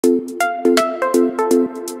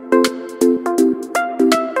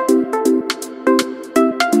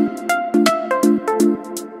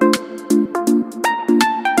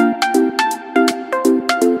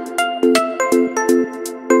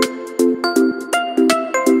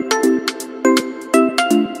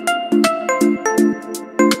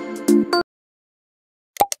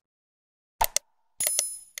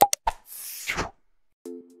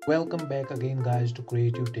Welcome back again guys to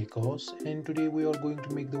Creative Takeoffs, and today we are going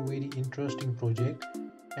to make the very interesting project,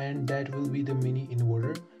 and that will be the mini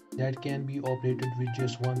inverter that can be operated with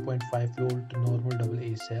just 1.5 volt normal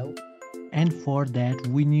AA cell. And for that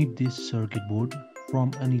we need this circuit board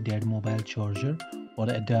from any dead mobile charger or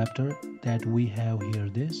adapter that we have here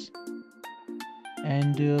this.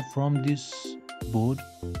 And from this board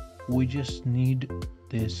we just need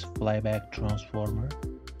this flyback transformer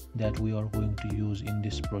that we are going to use in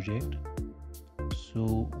this project.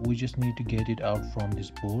 So we just need to get it out from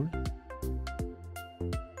this board.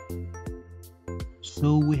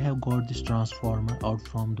 So we have got this transformer out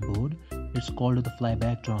from the board. It's called the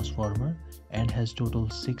flyback transformer and has total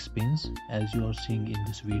 6 pins as you are seeing in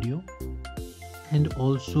this video. And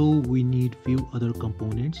also we need few other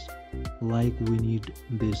components, like we need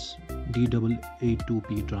this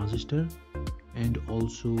D882P transistor, and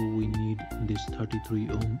also we need this 33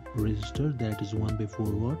 ohm resistor that is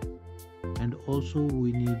 1/4 watt, and also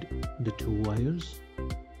we need the 2 wires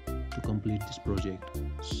to complete this project.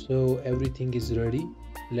 So everything is ready.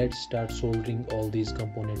 Let's start soldering all these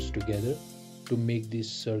components together to make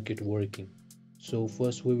this circuit working. So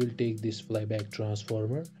first we will take this flyback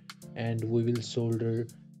transformer and we will solder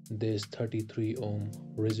this 33 ohm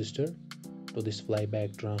resistor to this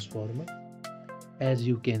flyback transformer. As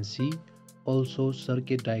you can see, also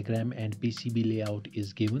circuit diagram and PCB layout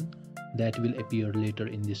is given that will appear later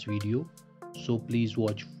in this video, so please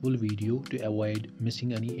watch full video to avoid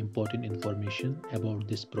missing any important information about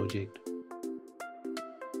this project.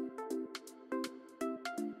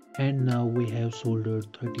 And now we have soldered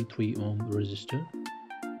 33 ohm resistor.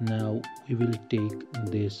 Now we will take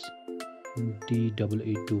this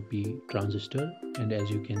D882P transistor, and as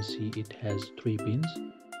you can see it has 3 pins,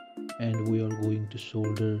 and we are going to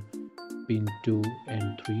solder pin 2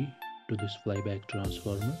 and 3 to this flyback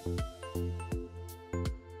transformer.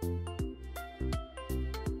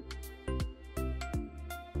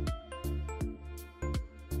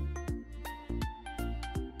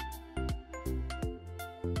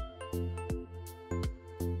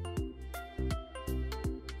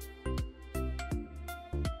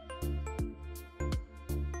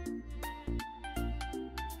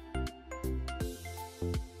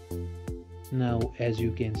 Now as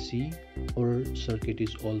you can see, our circuit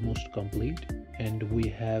is almost complete, and we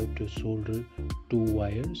have to solder 2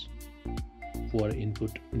 wires for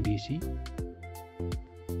input DC.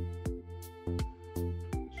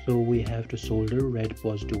 So we have to solder red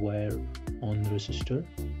positive wire on resistor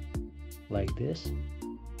like this,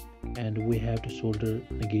 and we have to solder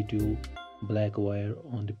negative black wire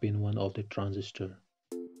on the pin 1 of the transistor.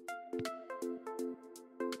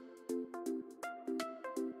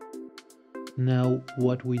 Now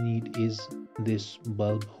what we need is this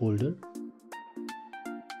bulb holder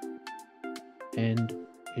and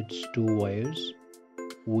its 2 wires.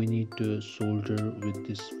 We need to solder with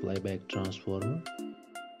this flyback transformer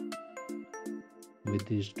with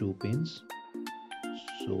these 2 pins.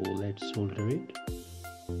 So let's solder it.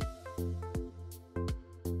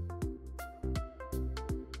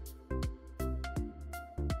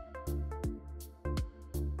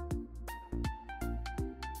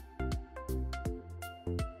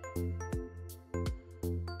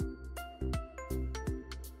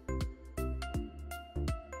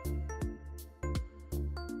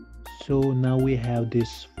 So now we have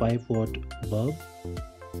this 5 watt bulb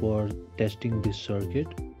for testing this circuit.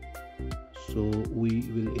 So we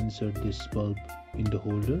will insert this bulb in the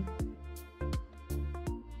holder.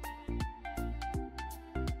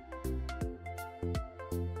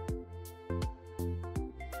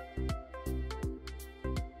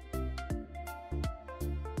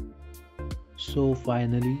 So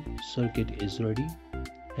finally circuit is ready.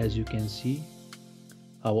 As you can see,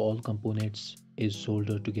 how all components is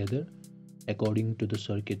soldered together according to the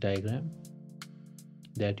circuit diagram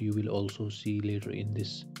that you will also see later in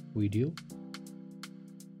this video.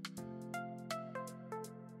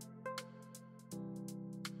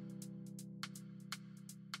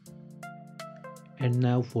 And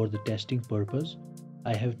now for the testing purpose,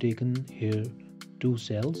 I have taken here 2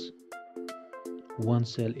 cells. One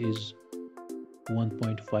cell is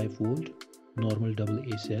 1.5 volt normal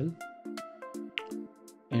AA cell,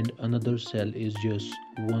 and another cell is just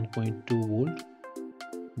 1.2 volt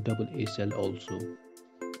AA cell also.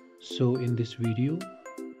 So in this video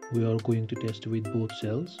we are going to test with both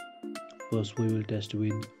cells. First we will test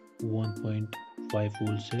with 1.5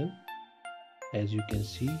 volt cell. As you can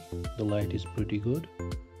see, the light is pretty good.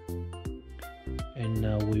 And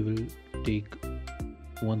now we will take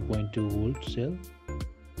 1.2 volt cell,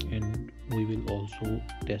 and we will also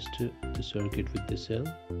test the circuit with the cell.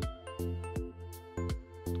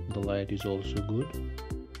 The light is also good.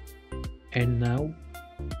 And now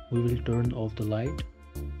we will turn off the light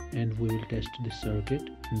and we will test the circuit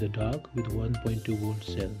in the dark with 1.2 volt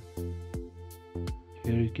cell.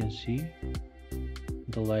 Here you can see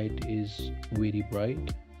the light is very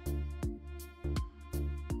bright.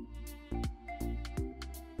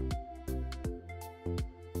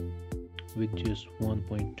 With just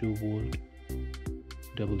 1.2 volt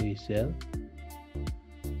AA cell.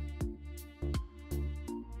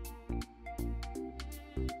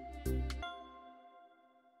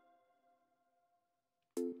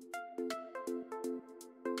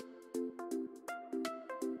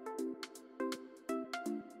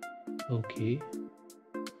 Okay.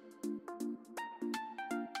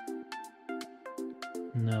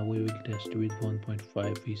 Now we will test with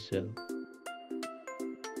 1.5V cell.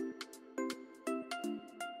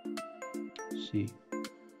 See,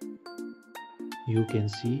 you can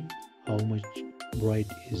see how much bright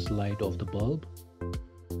is light of the bulb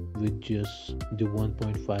with just the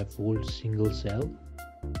 1.5 volt single cell.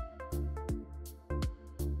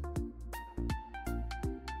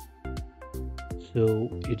 So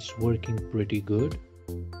it's working pretty good.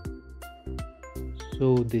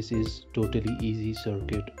 So this is totally easy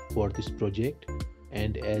circuit for this project,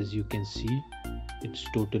 and as you can see it's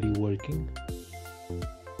totally working.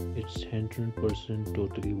 It's 100%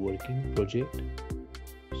 totally working project,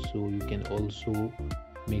 so you can also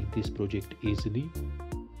make this project easily,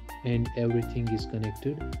 and everything is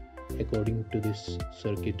connected according to this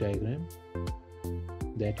circuit diagram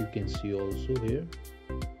that you can see also here.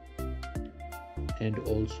 And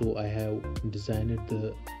also I have designed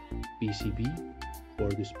the PCB for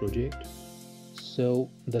this project,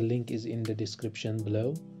 so the link is in the description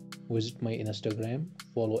below. Visit my Instagram,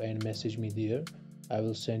 follow and message me there. I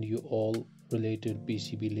will send you all related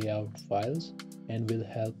PCB layout files and will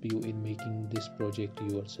help you in making this project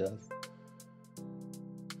yourself.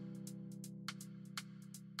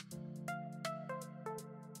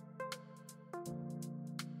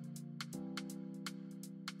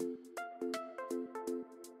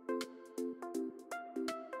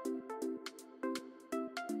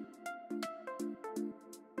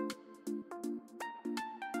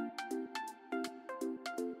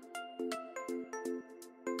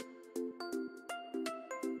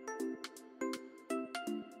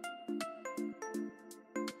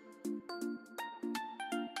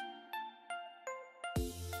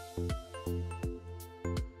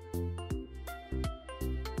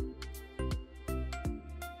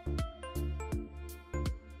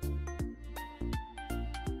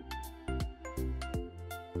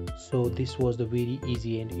 So this was the very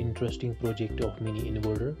easy and interesting project of mini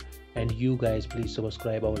inverter, and you guys please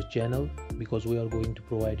subscribe our channel because we are going to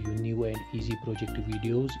provide you new and easy project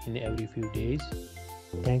videos in every few days.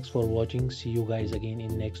 Thanks for watching. See you guys again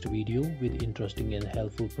in next video with interesting and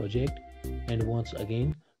helpful project. And once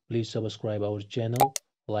again, please subscribe our channel,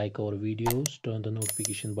 like our videos, turn the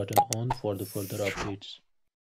notification button on for the further updates.